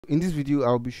In this video,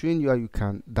 I'll be showing you how you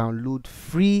can download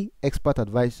free expert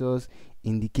advisors,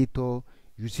 indicator,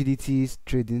 utilities,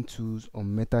 trading tools on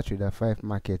MetaTrader 5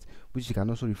 Market, which you can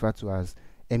also refer to as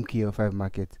MQL5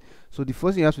 Market. So the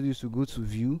first thing you have to do is to go to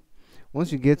View.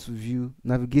 Once you get to View,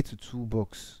 navigate to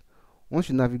Toolbox. Once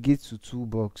you navigate to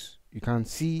Toolbox, you can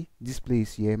see this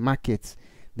place here, Market.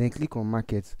 Then click on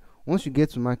Market. Once you get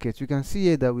to Market, you can see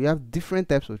here that we have different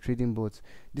types of trading bots.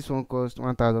 This one costs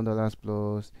 $1,000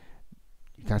 plus.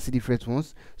 You can see different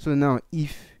ones. So now,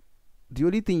 if the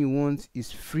only thing you want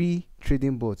is free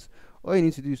trading bots, all you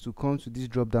need to do is to come to this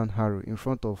drop down arrow in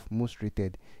front of most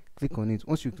rated. Click on it.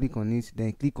 Once you click on it,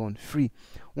 then click on free.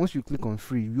 Once you click on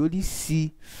free, you only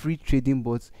see free trading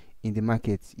bots in the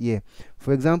market. Yeah,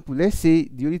 for example, let's say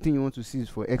the only thing you want to see is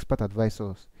for expert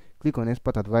advisors. Click on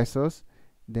expert advisors,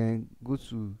 then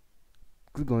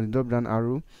click on the drop down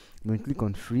arrow, then click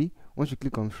on free. Once you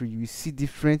click on free, you will see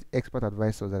different expert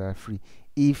advisors that are free.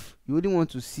 If you only want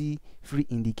to see free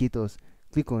indicators,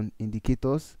 click on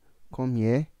indicators, come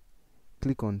here,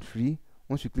 click on free.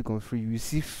 Once you click on free, you will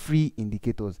see free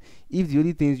indicators. If the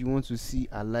only things you want to see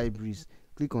are libraries,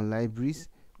 click on libraries,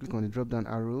 click on the drop down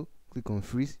arrow, click on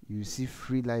free, you will see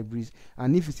free libraries.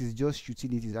 And if it is just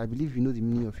utilities, I believe you know the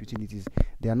meaning of utilities.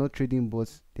 They are not trading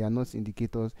bots, they are not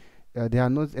indicators, they are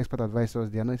not expert advisors,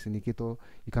 they are not indicator.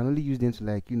 You can only use them to,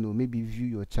 like, maybe view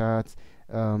your charts,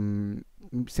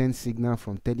 send signal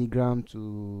from Telegram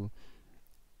to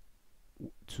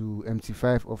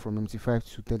MT5, or from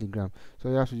MT5 to Telegram. So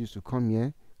you have to use to come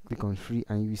here, click on free,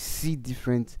 and you see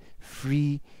different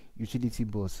free utility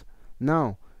bots.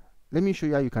 Now let me show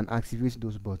you how you can activate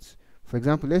those bots. For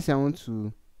example, let's say I want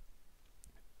to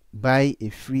buy a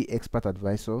free expert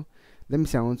advisor. Let me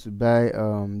say I want to buy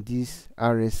this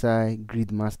RSI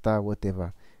grid master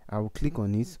whatever. I will click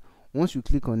on it. Once you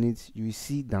click on it, you will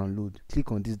see download.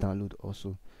 Click on this download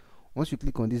also. Once you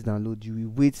click on this download, you will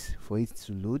wait for it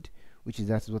to load, which is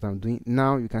that's what I'm doing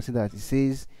now. You can see that it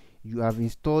says you have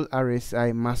installed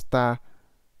RSI master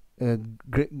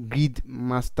grid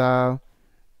master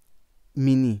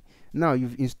mini. Now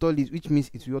you've installed it, which means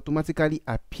it will automatically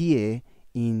appear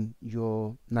in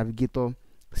your navigator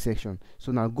section.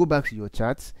 So now go back to your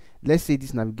charts. Let's say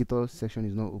this navigator section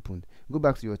is not opened. Go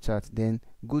back to your chart, then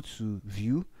go to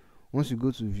view. Once you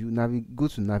go to view, go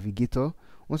to navigator.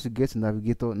 Once you get to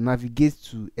navigator, navigate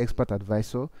to expert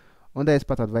advisor. Under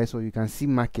expert advisor, you can see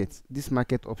market, this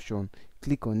market option.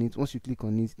 Click on it. Once you click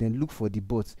on it, then look for the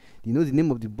bots. The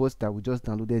name of the bots that we just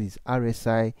downloaded is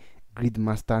RSI grid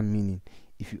master mini.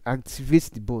 If you activate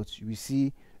the bots, you will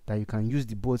see that you can use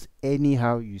the bots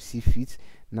anyhow you see fit.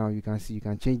 Now you can see you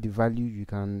can change the value, you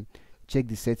can check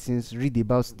the settings, read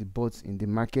about the bots in the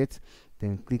market,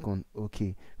 then click on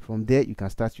OK. From there you can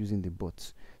start using the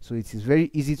bots. So it is very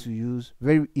easy to use,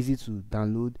 very easy to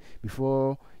download.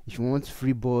 Before, if you want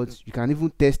free bots, you can even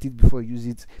test it before you use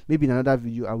it. Maybe in another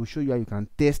video I will show you how you can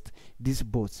test these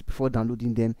bots before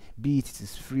downloading them, be it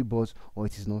is free bots or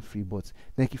it is not free bots.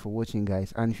 Thank you for watching,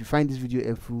 guys, and if you find this video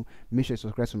helpful, make sure you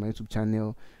subscribe to my YouTube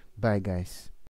channel. Bye, guys.